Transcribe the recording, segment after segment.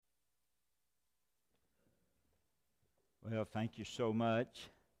Well, thank you so much.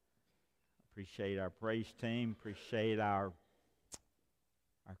 Appreciate our praise team. Appreciate our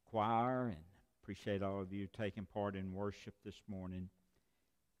choir, and appreciate all of you taking part in worship this morning.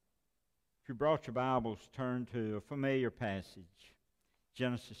 If you brought your Bibles, turn to a familiar passage,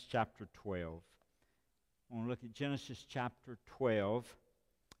 Genesis chapter 12. I want to look at Genesis chapter 12,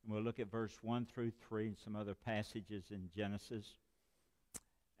 and we'll look at verse 1 through 3 and some other passages in Genesis.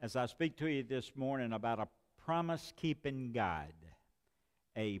 As I speak to you this morning about a promise-keeping guide,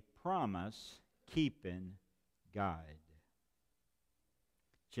 a promise-keeping guide.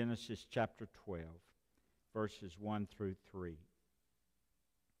 Genesis chapter 12, verses 1 through 3.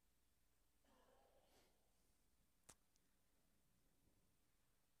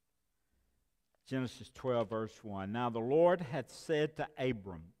 Genesis 12, verse 1. Now the Lord hath said to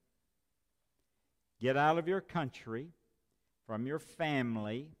Abram, Get out of your country, from your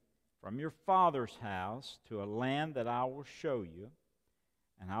family, from your father's house, to a land that I will show you,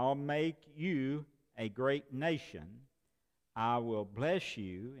 and I will make you a great nation. I will bless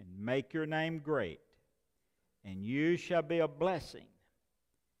you and make your name great, and you shall be a blessing.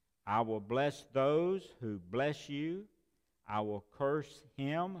 I will bless those who bless you. I will curse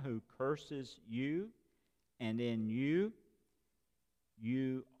him who curses you, and in you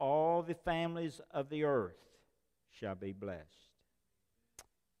all the families of the earth shall be blessed.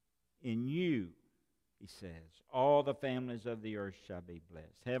 In you, he says, all the families of the earth shall be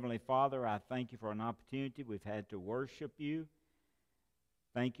blessed. Heavenly Father, I thank you for an opportunity we've had to worship you.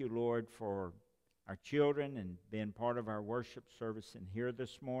 Thank you, Lord, for our children and being part of our worship service in here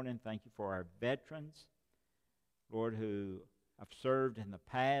this morning. Thank you for our veterans, Lord, who have served in the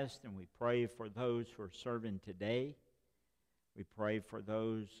past, and we pray for those who are serving today. We pray for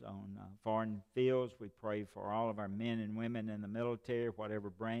those on foreign fields. We pray for all of our men and women in the military, whatever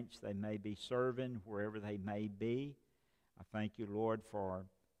branch they may be serving, wherever they may be. I thank you, Lord, for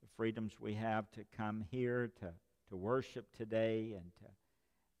the freedoms we have to come here to worship today, and to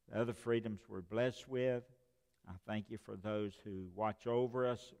the other freedoms we're blessed with. I thank you for those who watch over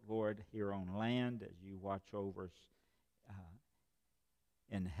us, Lord, here on land, as you watch over us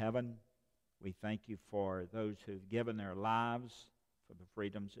in heaven. We thank you for those who've given their lives for the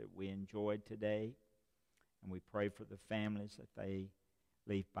freedoms that we enjoyed today. And we pray for the families that they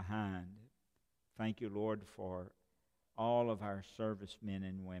leave behind. Thank you, Lord, for all of our servicemen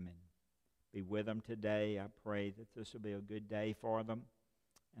and women. Be with them today. I pray that this will be a good day for them.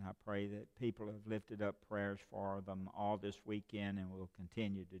 And I pray that people have lifted up prayers for them all this weekend and will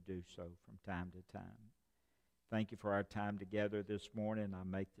continue to do so from time to time. Thank you for our time together this morning. I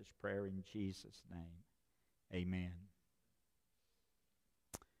make this prayer in Jesus' name. Amen.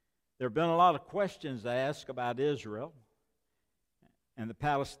 There have been a lot of questions asked about Israel and the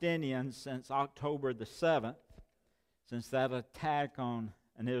Palestinians since October the 7th, since that attack on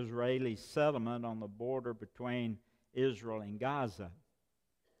an Israeli settlement on the border between Israel and Gaza.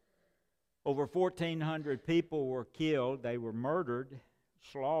 Over 1,400 people were killed. They were murdered,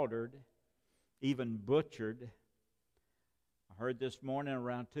 slaughtered, even butchered. I heard this morning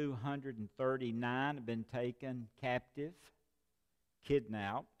around 239 have been taken captive,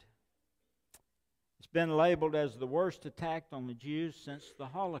 kidnapped. It's been labeled as the worst attack on the Jews since the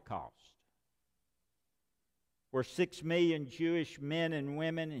Holocaust, where 6 million Jewish men and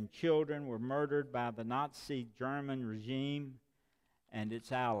women and children were murdered by the Nazi German regime and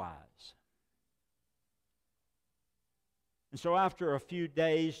its allies. And so after a few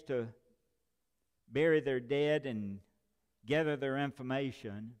days to bury their dead and gather their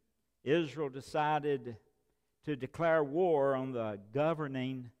information, Israel decided to declare war on the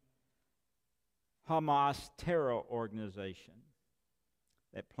governing Hamas terror organization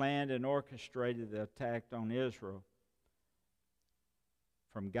that planned and orchestrated the attack on Israel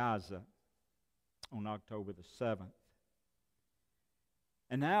from Gaza on October the 7th.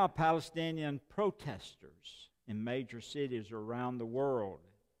 And now Palestinian protesters in major cities around the world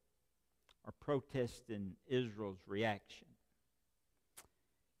are protesting Israel's reaction.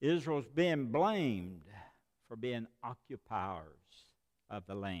 Israel's being blamed for being occupiers of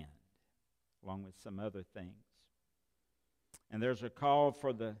the land, along with some other things. And there's a call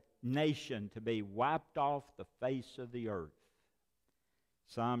for the nation to be wiped off the face of the earth.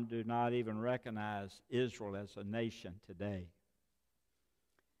 Some do not even recognize Israel as a nation today.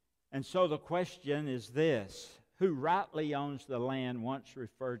 And so the question is this: who rightly owns the land once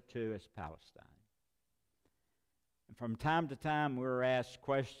referred to as Palestine? And from time to time we're asked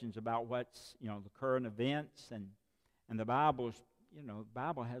questions about what's, the current events, and the Bible's, the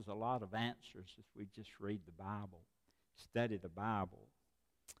Bible has a lot of answers if we just read the Bible, study the Bible.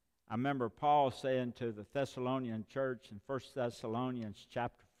 I remember Paul saying to the Thessalonian church in 1 Thessalonians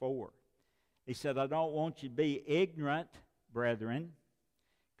chapter 4, he said, I don't want you to be ignorant, brethren,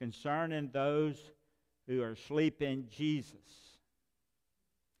 concerning those who are asleep in Jesus,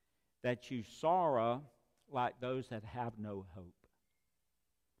 that you sorrow like those that have no hope.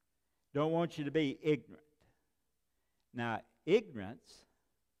 Don't want you to be ignorant. Now, ignorance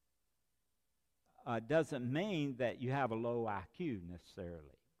doesn't mean that you have a low IQ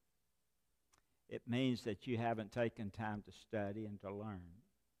necessarily. It means that you haven't taken time to study and to learn.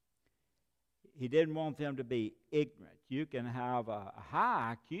 He didn't want them to be ignorant. You can have a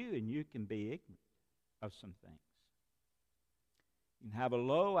high IQ and you can be ignorant of some things. You can have a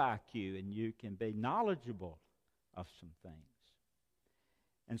low IQ and you can be knowledgeable of some things.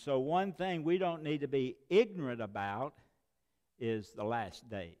 And so one thing we don't need to be ignorant about is the last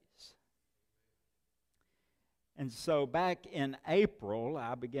days. And so back in April,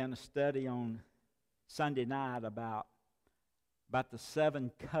 I began a study on Sunday night about the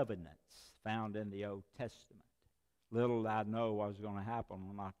 7 covenants found in the Old Testament. Little did I know what was going to happen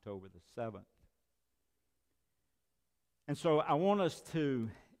on October the 7th. And so I want us to,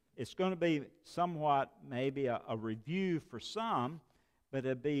 it's going to be somewhat maybe a review for some, but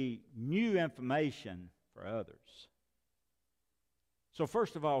it'll be new information for others. So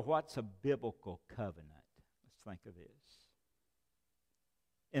first of all, what's a biblical covenant? Let's think of this.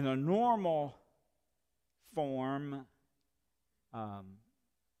 In a normal form,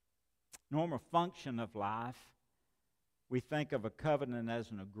 normal function of life, we think of a covenant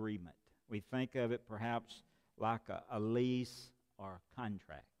as an agreement. We think of it perhaps like a lease or a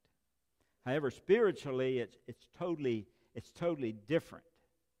contract. However, spiritually, it's totally different.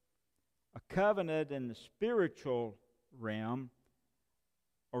 A covenant in the spiritual realm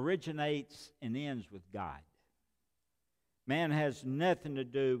originates and ends with God. Man has nothing to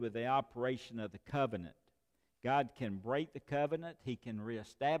do with the operation of the covenant. God can break the covenant. He can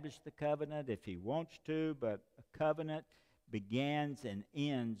reestablish the covenant if He wants to, but a covenant begins and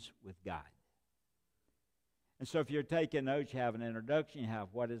ends with God. And so if you're taking notes, you have an introduction, you have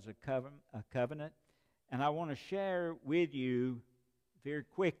what is a covenant. And I want to share with you very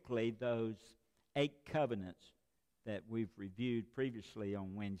quickly those 8 covenants that we've reviewed previously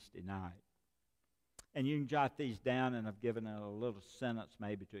on Wednesday night. And you can jot these down, and I've given a little sentence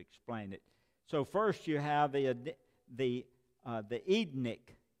maybe to explain it. So first you have the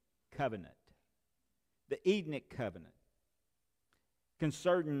Edenic covenant. The Edenic covenant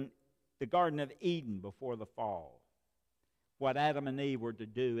concerning the Garden of Eden before the fall. What Adam and Eve were to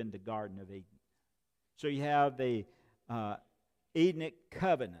do in the Garden of Eden. So you have the Edenic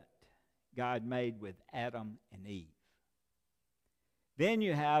covenant God made with Adam and Eve. Then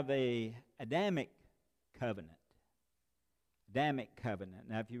you have the Adamic covenant. Adamic covenant.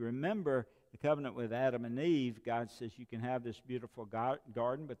 Now if you remember the covenant with Adam and Eve, God says you can have this beautiful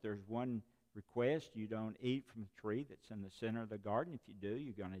garden, but there's one request. You don't eat from the tree that's in the center of the garden. If you do,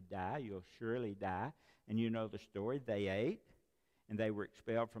 you're going to die. You'll surely die. And you know the story. They ate, and they were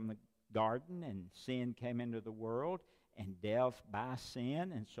expelled from the garden, and sin came into the world, and death by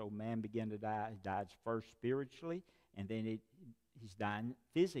sin, and so man began to die. He died first spiritually, and then he's dying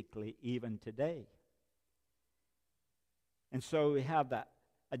physically even today. And so we have the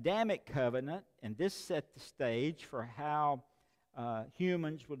Adamic covenant, and this set the stage for how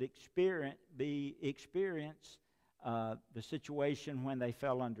humans would experience the situation when they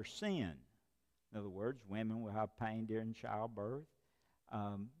fell under sin. In other words, women will have pain during childbirth.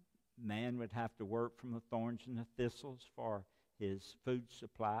 Man would have to work from the thorns and the thistles for his food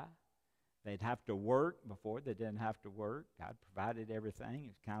supply. They'd have to work. Before they didn't have to work. God provided everything.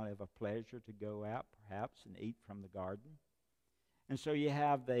 It's kind of a pleasure to go out perhaps and eat from the garden. And so you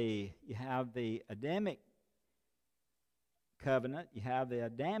have the Adamic covenant, you have the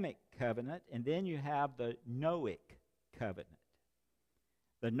Adamic covenant, and then you have the Noahic covenant.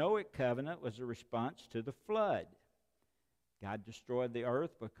 The Noahic covenant was a response to the flood. God destroyed the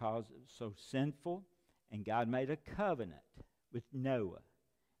earth because it was so sinful, and God made a covenant with Noah.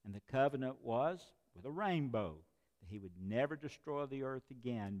 And the covenant was with a rainbow. He would never destroy the earth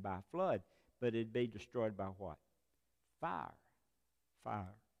again by flood, but it'd be destroyed by what? Fire.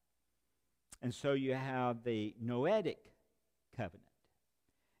 Fire. And so you have the Noahic covenant.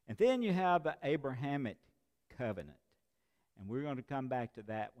 And then you have the Abrahamic covenant. And we're going to come back to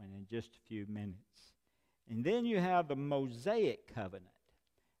that one in just a few minutes. And then you have the Mosaic covenant.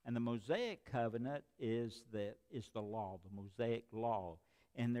 And the Mosaic covenant is the law, the Mosaic law.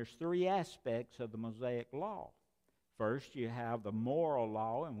 And there's 3 aspects of the Mosaic law. First, you have the moral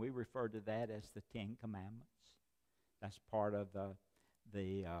law, and we refer to that as the 10 Commandments. That's part of the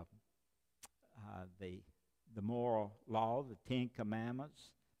the moral law, the Ten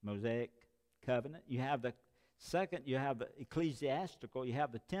Commandments, Mosaic covenant. You have the second, you have the ecclesiastical, you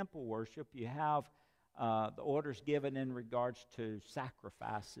have the temple worship, you have the orders given in regards to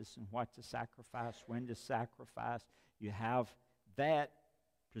sacrifices and what to sacrifice, when to sacrifice. You have that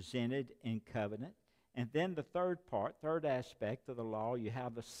presented in covenant. And then the third aspect of the law, you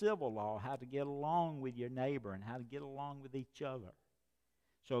have the civil law, how to get along with your neighbor and how to get along with each other.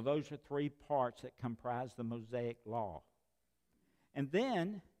 So those are three parts that comprise the Mosaic law. And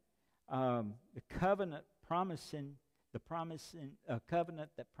then the covenant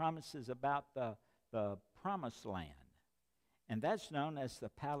covenant that promises about the promised land. And that's known as the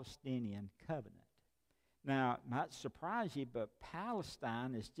Palestinian covenant. Now, it might surprise you, but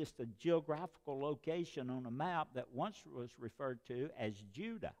Palestine is just a geographical location on a map that once was referred to as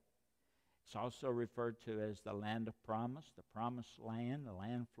Judah. It's also referred to as the land of promise, the promised land, the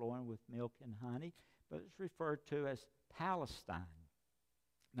land flowing with milk and honey, but it's referred to as Palestine.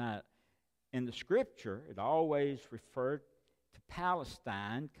 Now, in the Scripture, it always referred to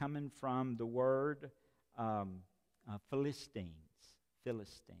Palestine coming from the word Philistines.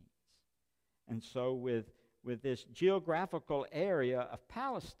 And so with this geographical area of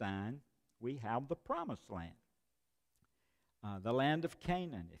Palestine, we have the promised land, the land of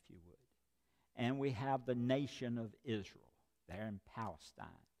Canaan, if you would. And we have the nation of Israel there in Palestine,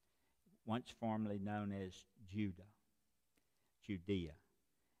 once formerly known as Judea.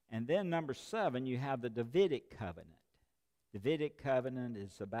 And then number 7, you have the Davidic covenant. Davidic covenant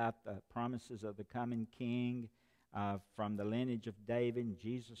is about the promises of the coming king from the lineage of David. And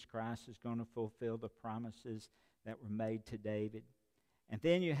Jesus Christ is going to fulfill the promises that were made to David. And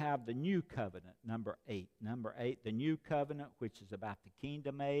then you have the new covenant, number 8. Number 8, the new covenant, which is about the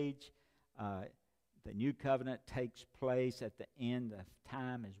kingdom age. The new covenant takes place at the end of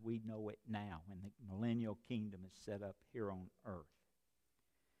time as we know it now, when the millennial kingdom is set up here on earth.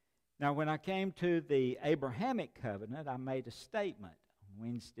 Now, when I came to the Abrahamic covenant, I made a statement on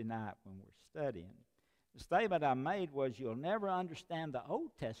Wednesday night when we're studying. The statement I made was, you'll never understand the Old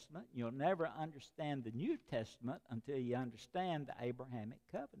Testament, you'll never understand the New Testament until you understand the Abrahamic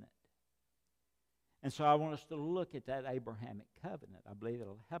covenant. And so I want us to look at that Abrahamic covenant. I believe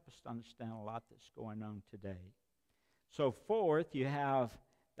it'll help us to understand a lot that's going on today. So fourth, you have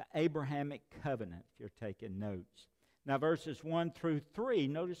the Abrahamic covenant, if you're taking notes. Now, verses 1 through 3,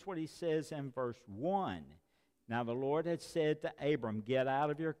 notice what he says in verse 1. Now, the Lord had said to Abram, get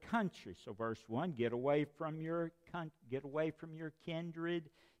out of your country. So, verse 1, get away from your kindred,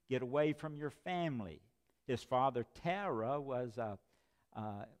 get away from your family. His father Terah was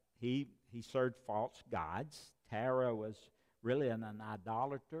he served false gods. Terah was really an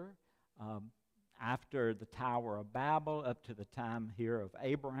idolater. After the Tower of Babel, up to the time here of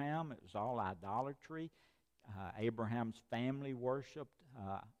Abraham, it was all idolatry. Abraham's family worshipped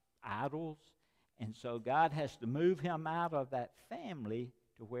idols. And so God has to move him out of that family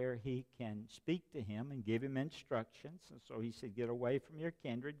to where he can speak to him and give him instructions. And so he said, get away from your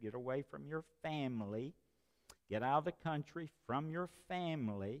kindred, get away from your family, get out of the country from your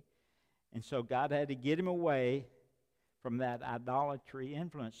family. And so God had to get him away from that idolatry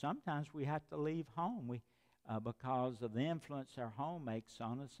influence. Sometimes we have to leave home because of the influence our home makes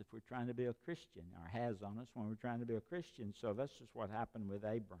on us if we're trying to be a Christian, or has on us when we're trying to be a Christian. So that's just what happened with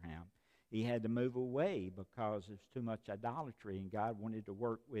Abraham. He had to move away because there's too much idolatry, and God wanted to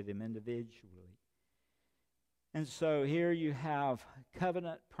work with him individually. And so here you have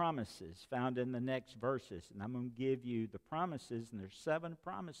covenant promises found in the next verses. And I'm going to give you the promises, and there's 7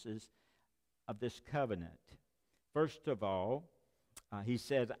 promises of this covenant. First of all, he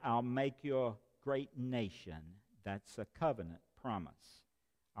said, I'll make you a great nation. That's a covenant promise.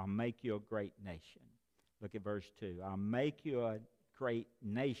 I'll make you a great nation. Look at verse 2. I'll make you a great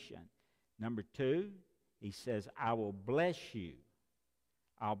nation. Number 2, he says, I will bless you.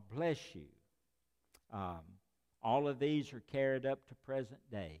 I'll bless you. All of these are carried up to present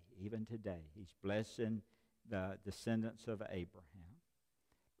day, even today. He's blessing the descendants of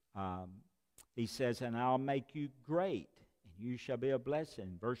Abraham. He says, and I'll make you great, and you shall be a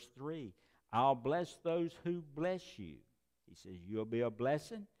blessing. Verse 3, I'll bless those who bless you. He says, you'll be a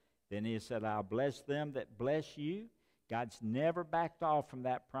blessing. Then he said, I'll bless them that bless you. God's never backed off from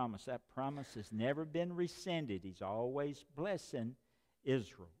that promise. That promise has never been rescinded. He's always blessing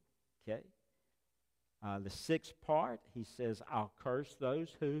Israel. Okay? The 6th part, he says, I'll curse those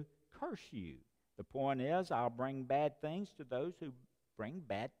who curse you. The point is, I'll bring bad things to those who bring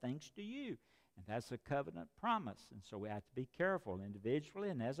bad things to you. And that's a covenant promise. And so we have to be careful individually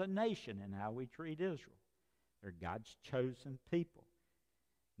and as a nation in how we treat Israel. They're God's chosen people.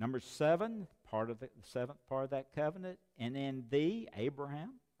 Number 7, the seventh part of that covenant. And in thee,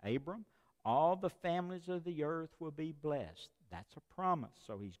 Abram, all the families of the earth will be blessed. That's a promise.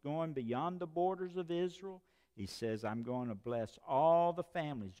 So he's going beyond the borders of Israel. He says, I'm going to bless all the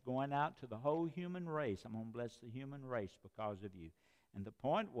families, going out to the whole human race. I'm going to bless the human race because of you. And the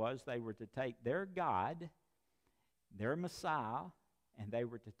point was they were to take their God, their Messiah, and they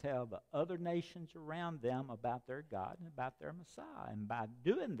were to tell the other nations around them about their God and about their Messiah. And by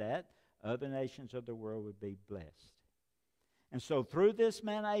doing that, other nations of the world would be blessed. And so through this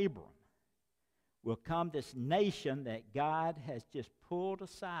man Abram will come this nation that God has just pulled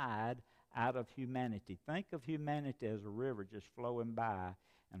aside out of humanity. Think of humanity as a river just flowing by,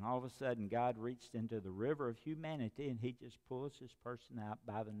 and all of a sudden God reached into the river of humanity and he just pulls this person out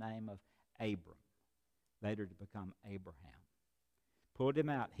by the name of Abram, later to become Abraham. Pulled him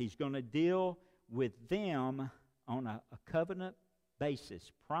out. He's going to deal with them on a covenant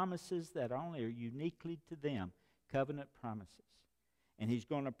basis, promises that only are uniquely to them, covenant promises. And he's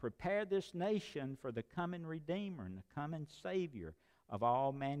going to prepare this nation for the coming Redeemer and the coming Savior of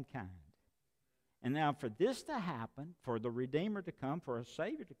all mankind. And now for this to happen, for the Redeemer to come, for a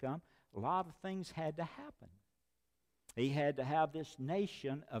Savior to come, a lot of things had to happen. He had to have this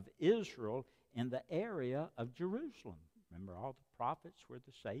nation of Israel in the area of Jerusalem. Remember all the prophets where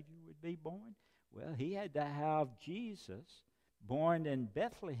the Savior would be born? Well, he had to have Jesus born in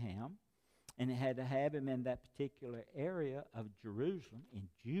Bethlehem, and he had to have him in that particular area of Jerusalem, in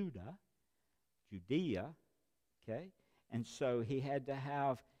Judea, okay? And so he had to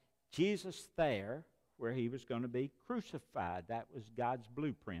have Jesus there where he was going to be crucified. That was God's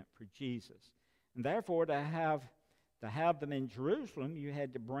blueprint for Jesus. And therefore, to have them in Jerusalem, you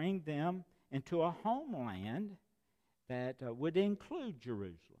had to bring them into a homeland that would include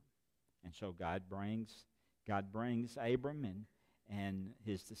Jerusalem. And so God brings Abram and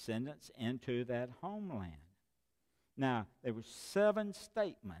his descendants into that homeland. Now, there were 7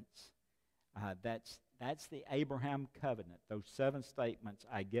 statements. That's the Abraham covenant, those 7 statements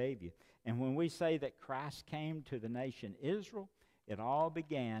I gave you. And when we say that Christ came to the nation Israel, it all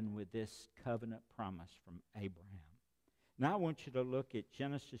began with this covenant promise from Abraham. Now I want you to look at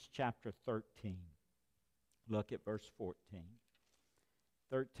Genesis chapter 13. Look at verse 14.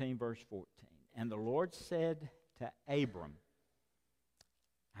 13, verse 14. And the Lord said to Abram,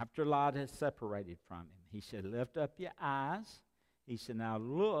 after Lot has separated from him, he said, lift up your eyes. He said, now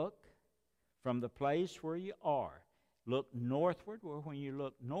look from the place where you are. Look northward. Well, when you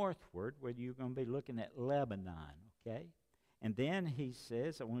look northward, whether you're going to be looking at Lebanon, okay? And then he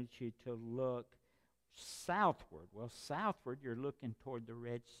says, I want you to look southward. Well, southward, you're looking toward the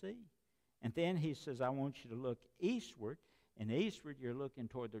Red Sea. And then he says, I want you to look eastward. And eastward, you're looking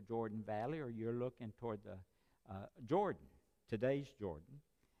toward the Jordan Valley, or you're looking toward the Jordan, today's Jordan.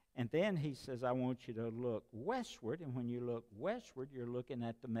 And then he says, I want you to look westward. And when you look westward, you're looking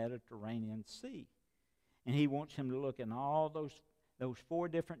at the Mediterranean Sea. And he wants him to look in all those 4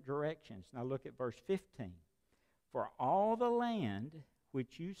 different directions. Now look at verse 15. For all the land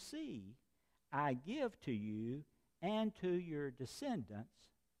which you see, I give to you and to your descendants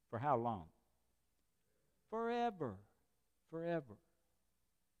for how long? Forever. Forever.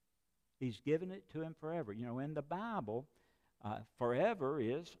 He's given it to him forever. You know, in the Bible, forever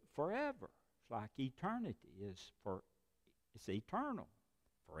is forever. It's like eternity is it's eternal.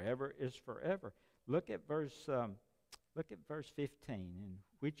 Forever is forever. Look at verse 15, in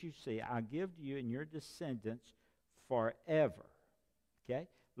which you see, I give to you and your descendants forever. Okay?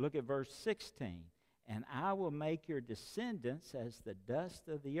 Look at verse 16. And I will make your descendants as the dust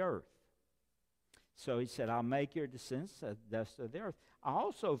of the earth. So he said, I'll make your descendants as the dust of the earth. I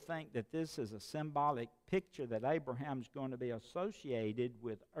also think that this is a symbolic picture that Abraham's going to be associated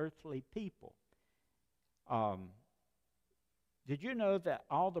with earthly people. Did you know that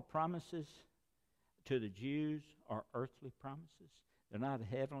all the promises to the Jews are earthly promises? They're not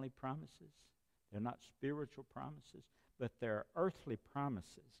heavenly promises. They're not spiritual promises, but they're earthly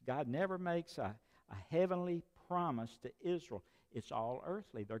promises. God never makes a heavenly promise to Israel. It's all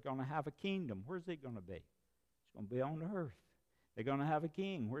earthly. They're going to have a kingdom. Where's it going to be? It's going to be on earth. They're going to have a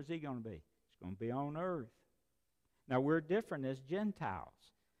king. Where's he going to be? It's going to be on earth. Now, we're different as Gentiles.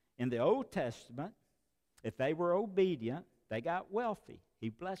 In the Old Testament, if they were obedient, they got wealthy. He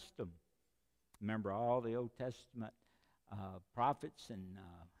blessed them. Remember all the Old Testament prophets and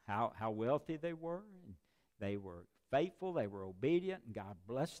how wealthy they were. And they were faithful. They were obedient, and God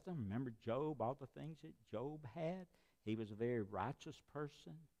blessed them. Remember Job, all the things that Job had. He was a very righteous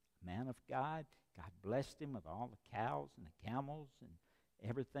person, a man of God. God blessed him with all the cows and the camels and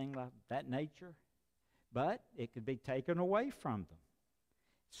everything like that nature. But it could be taken away from them.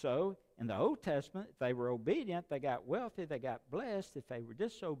 So, in the Old Testament, if they were obedient, they got wealthy, they got blessed. If they were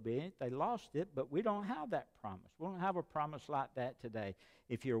disobedient, they lost it. But we don't have that promise. We don't have a promise like that today.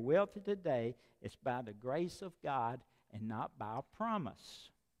 If you're wealthy today, it's by the grace of God and not by a promise.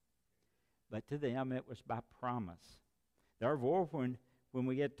 But to them, it was by promise. Therefore, when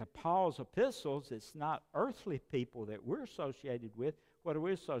we get to Paul's epistles, it's not earthly people that we're associated with. What are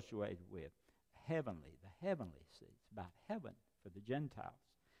we associated with? Heavenly, the heavenly. See, it's about heaven for the Gentiles.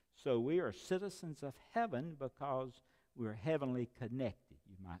 So we are citizens of heaven because we're heavenly connected,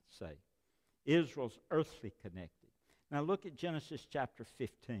 you might say. Israel's earthly connected. Now look at Genesis chapter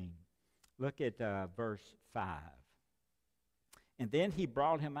 15. Look at verse 5. And then he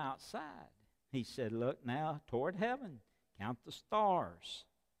brought him outside. He said, look now toward heaven. Count the stars,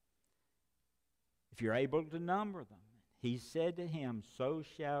 if you're able to number them. He said to him, so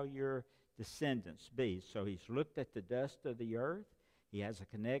shall your descendants be. So he's looked at the dust of the earth. He has a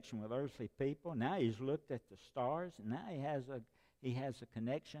connection with earthly people. Now he's looked at the stars. And now he has a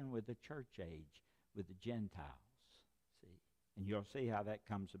connection with the church age, with the Gentiles. See, and you'll see how that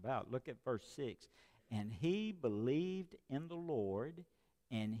comes about. Look at verse 6. And he believed in the Lord,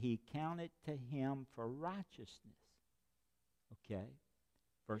 and he counted to him for righteousness. Okay.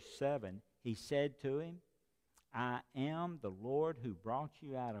 Verse 7, he said to him, I am the Lord who brought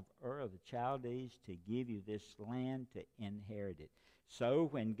you out of Ur of the Chaldees to give you this land to inherit it. So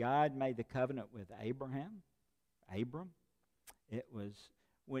when God made the covenant with Abram, it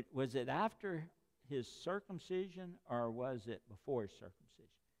was it after his circumcision or was it before his circumcision?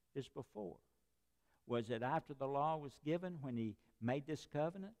 It's before. Was it after the law was given when he made this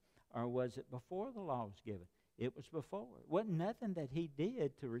covenant, or was it before the law was given? It was before. It wasn't nothing that he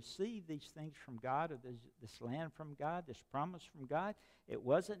did to receive these things from God, or this land from God, this promise from God. It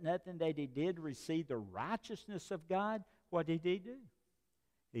wasn't nothing that he did to receive the righteousness of God. What did he do?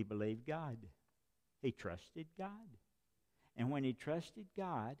 He believed God. He trusted God. And when he trusted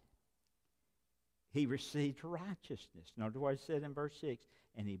God, he received righteousness. Notice what it said in verse 6.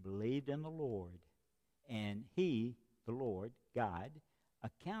 And he believed in the Lord. And he, the Lord, God,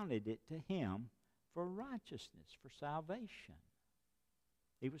 accounted it to him for righteousness, for salvation.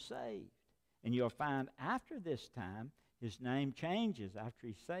 He was saved. And you'll find after this time, his name changes after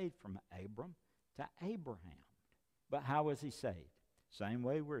he's saved from Abram to Abraham. But how was he saved? Same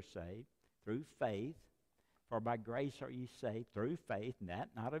way we're saved, through faith. For by grace are ye saved through faith, and that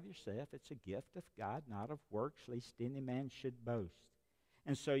not of yourself. It's a gift of God, not of works, lest any man should boast.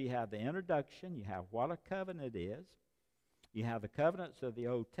 And so you have the introduction, you have what a covenant is, you have the covenants of the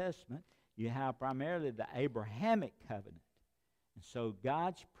Old Testament, you have primarily the Abrahamic covenant. And so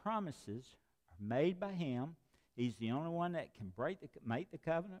God's promises are made by him. He's the only one that can make the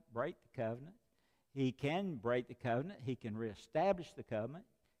covenant, break the covenant. He can break the covenant. He can reestablish the covenant.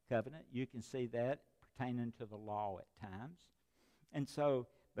 You can see that pertaining to the law at times. And so,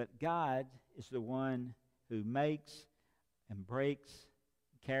 but God is the one who makes and breaks,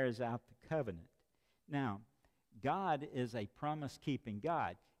 carries out the covenant. Now, God is a promise-keeping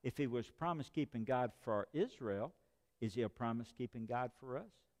God. If he was promise-keeping God for Israel, is he a promise-keeping God for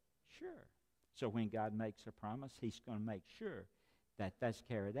us? Sure. So when God makes a promise, he's going to make sure that that's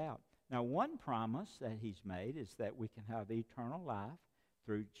carried out. Now, one promise that he's made is that we can have eternal life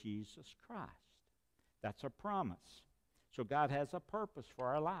through Jesus Christ. That's a promise. So God has a purpose for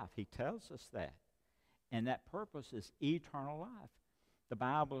our life. He tells us that. And that purpose is eternal life. The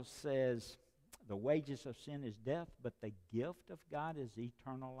Bible says the wages of sin is death, but the gift of God is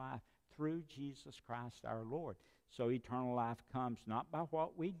eternal life through Jesus Christ our Lord. So eternal life comes not by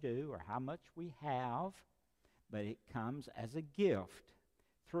what we do or how much we have, but it comes as a gift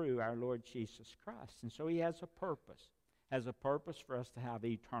through our Lord Jesus Christ. And so he has a purpose. Has a purpose for us to have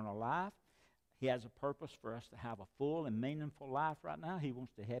eternal life. He has a purpose for us to have a full and meaningful life right now. He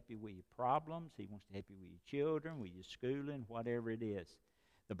wants to help you with your problems. He wants to help you with your children, with your schooling, whatever it is.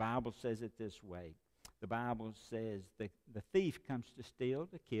 The Bible says it this way. The Bible says the thief comes to steal,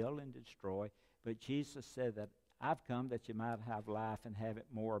 to kill, and destroy. But Jesus said that I've come that you might have life and have it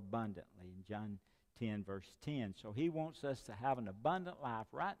more abundantly. In John 10, verse 10. So he wants us to have an abundant life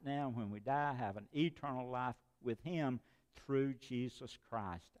right now. When we die, have an eternal life with him through Jesus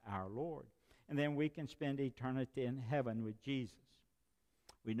Christ our Lord. And then we can spend eternity in heaven with Jesus.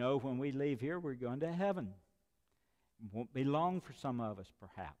 We know when we leave here, we're going to heaven. It won't be long for some of us,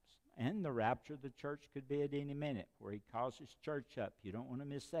 perhaps. And the rapture of the church could be at any minute, where he calls his church up. You don't want to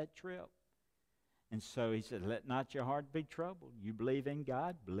miss that trip. And so he said, let not your heart be troubled. You believe in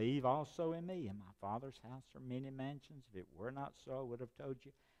God, believe also in me. In my Father's house are many mansions. If it were not so, I would have told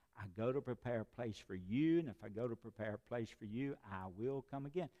you. I go to prepare a place for you, and if I go to prepare a place for you, I will come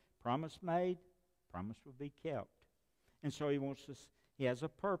again. Promise made, promise will be kept. And so he has a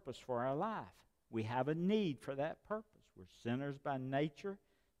purpose for our life. We have a need for that purpose. We're sinners by nature.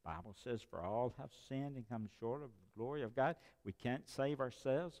 The Bible says, for all have sinned and come short of the glory of God. We can't save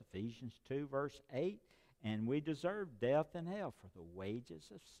ourselves, Ephesians 2, verse 8. And we deserve death and hell, for the wages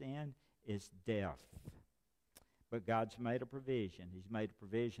of sin is death. But God's made a provision. He's made a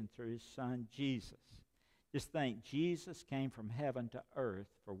provision through His Son, Jesus. Just think, Jesus came from heaven to earth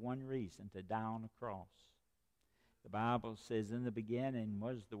for one reason, to die on a cross. The Bible says, in the beginning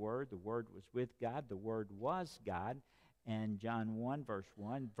was the Word was with God, the Word was God. And John 1, verse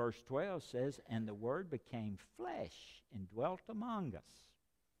 1, verse 12 says, and the Word became flesh and dwelt among us.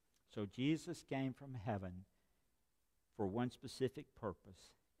 So Jesus came from heaven for one specific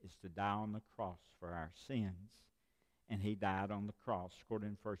purpose, is to die on the cross for our sins. And He died on the cross,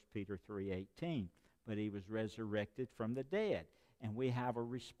 according to 1 Peter 3:18. But He was resurrected from the dead. And we have a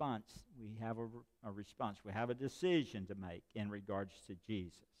response. We have a response. We have a decision to make in regards to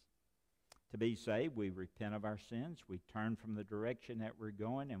Jesus. To be saved, we repent of our sins. We turn from the direction that we're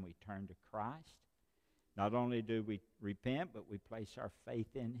going, and we turn to Christ. Not only do we repent, but we place our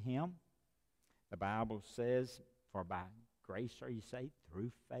faith in Him. The Bible says, for by grace are you saved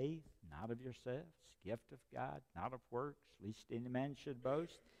through faith, not of yourselves, gift of God, not of works, lest any man should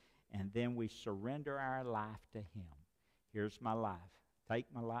boast. And then we surrender our life to Him. Here's my life. Take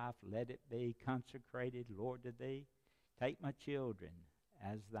my life, let it be consecrated, Lord, to Thee. Take my children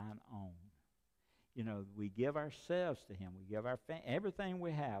as Thine own. You know, we give ourselves to Him. We give everything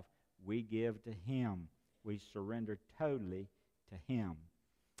we have, we give to Him. We surrender totally to Him.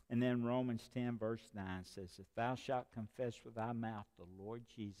 And then Romans 10, verse 9 says, if thou shalt confess with thy mouth the Lord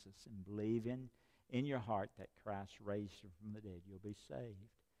Jesus and believe in your heart that Christ raised Him from the dead, you'll be saved.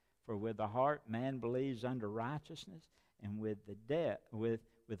 For with the heart man believes unto righteousness, and with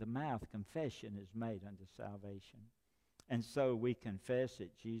the mouth confession is made unto salvation. And so we confess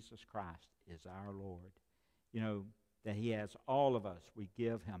that Jesus Christ is our Lord. You know, that He has all of us. We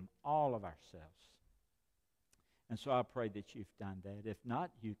give Him all of ourselves. And so I pray that you've done that. If not,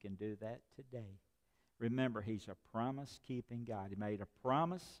 you can do that today. Remember, He's a promise-keeping God. He made a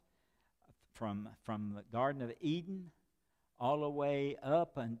promise from the Garden of Eden all the way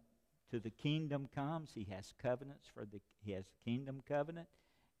up until the kingdom comes. He has covenants He has the kingdom covenant.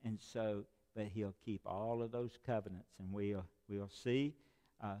 And so, but He'll keep all of those covenants. And we'll see.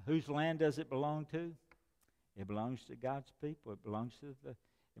 Whose land does it belong to? It belongs to God's people. It belongs to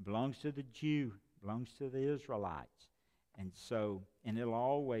the Jew. It belongs to the Israelites. And so, and it'll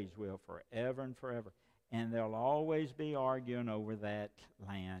always will, forever and forever. And they'll always be arguing over that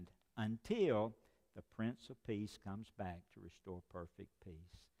land until the Prince of Peace comes back to restore perfect peace.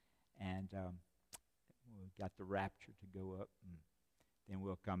 And we've got the rapture to go up, and then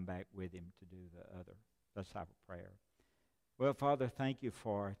we'll come back with Him to do the other. Let's have a prayer. Well, Father, thank You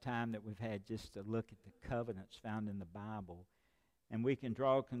for a time that we've had just to look at the covenants found in the Bible. And we can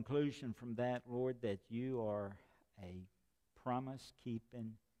draw a conclusion from that, Lord, that You are a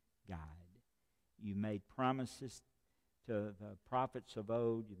promise-keeping God. You made promises to the prophets of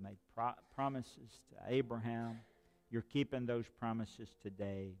old. You made promises to Abraham. You're keeping those promises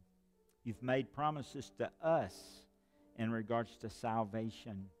today. You've made promises to us in regards to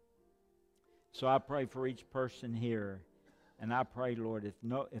salvation. So I pray for each person here. And I pray, Lord,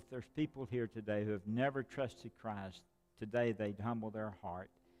 if there's people here today who have never trusted Christ, today they'd humble their heart.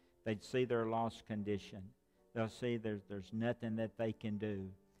 They'd see their lost condition. They'll see there's nothing that they can do.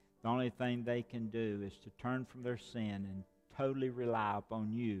 The only thing they can do is to turn from their sin and totally rely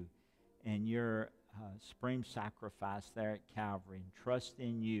upon You and Your supreme sacrifice there at Calvary, and trust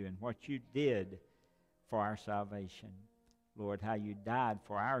in You and what You did for our salvation. Lord, how You died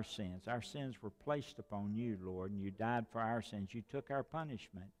for our sins. Our sins were placed upon You, Lord, and You died for our sins. You took our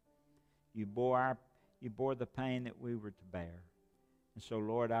punishment. You bore the pain that we were to bear. And so,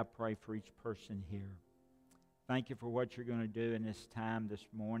 Lord, I pray for each person here. Thank You for what You're going to do in this time this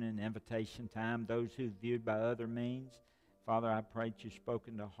morning, invitation time, those who've viewed by other means. Father, I pray that You've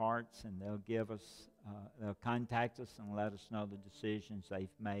spoken to hearts, and they'll contact us and let us know the decisions they've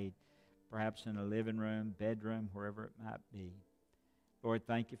made, perhaps in a living room, bedroom, wherever it might be. Lord,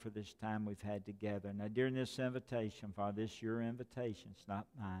 thank You for this time we've had together. Now, during this invitation, Father, this is Your invitation. It's not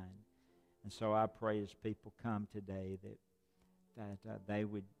mine. And so I pray as people come today that they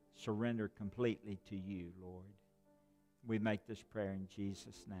would surrender completely to You, Lord. We make this prayer in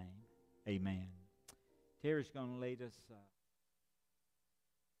Jesus' name. Amen. Terry's going to lead us.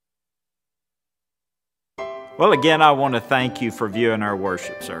 Well, again, I want to thank you for viewing our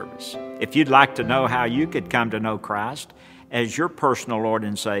worship service. If you'd like to know how you could come to know Christ as your personal Lord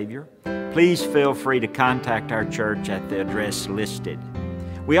and Savior, please feel free to contact our church at the address listed.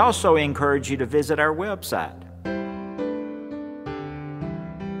 We also encourage you to visit our website.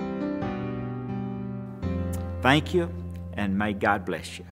 Thank you, and may God bless you.